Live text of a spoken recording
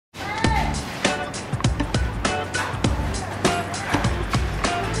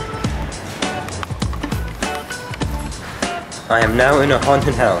I am now in a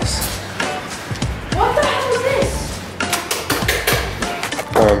haunted house. What the hell is this?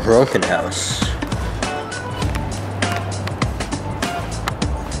 Or a broken house.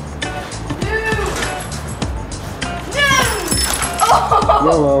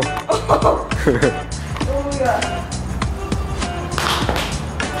 YOLO. Oh my god.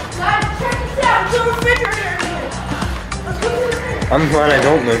 Guys, check this out. There's a refrigerator in here. Let's go to the refrigerator. I'm glad I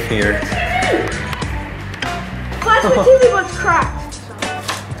don't live here. Plus, my TV was cracked.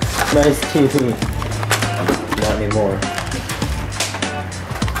 Nice TV. Not anymore.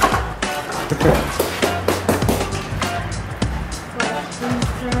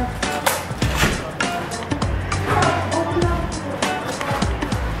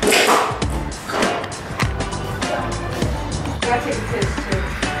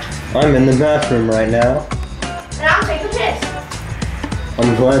 I'm in the bathroom right now. And I'm taking a piss.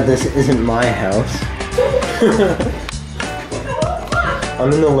 I'm glad this isn't my house.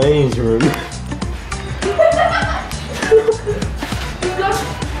 I'm in the ladies' room. Damn,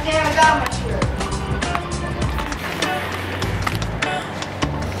 I got my shirt.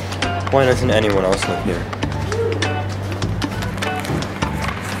 Why doesn't anyone else live here?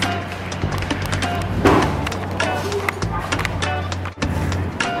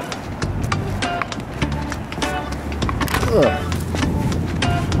 Ugh.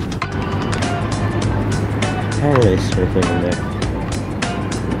 How are they surfing in there?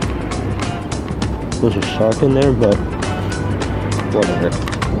 There's a shark in there, but whatever.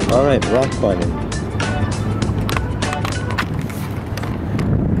 Alright, rock climbing.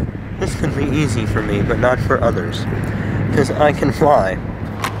 This could be easy for me, but not for others. Because I can fly.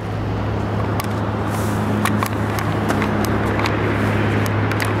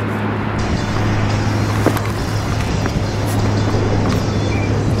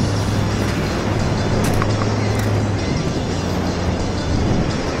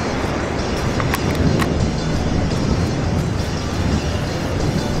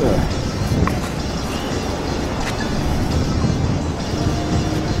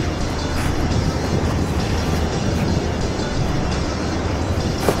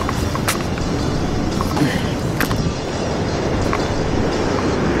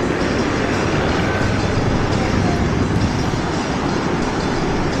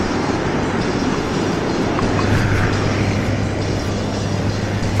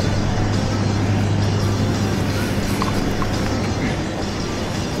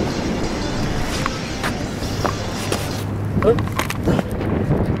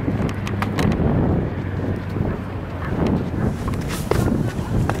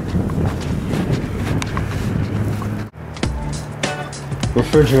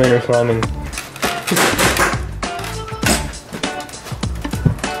 Refrigerator climbing.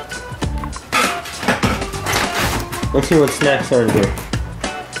 Let's see what snacks are in here.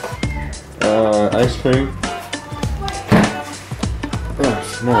 Ice cream.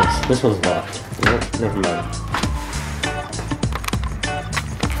 Oh, nice. This one's locked. Nope, never mind.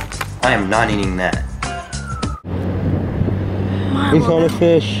 I am not eating that. We caught a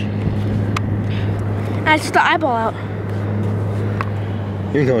fish. That's the eyeball out.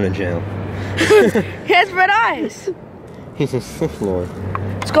 You're going to jail. He has red eyes. He's a Sith Lord.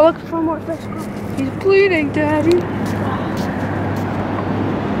 Let's go look for more fish. He's bleeding, Daddy.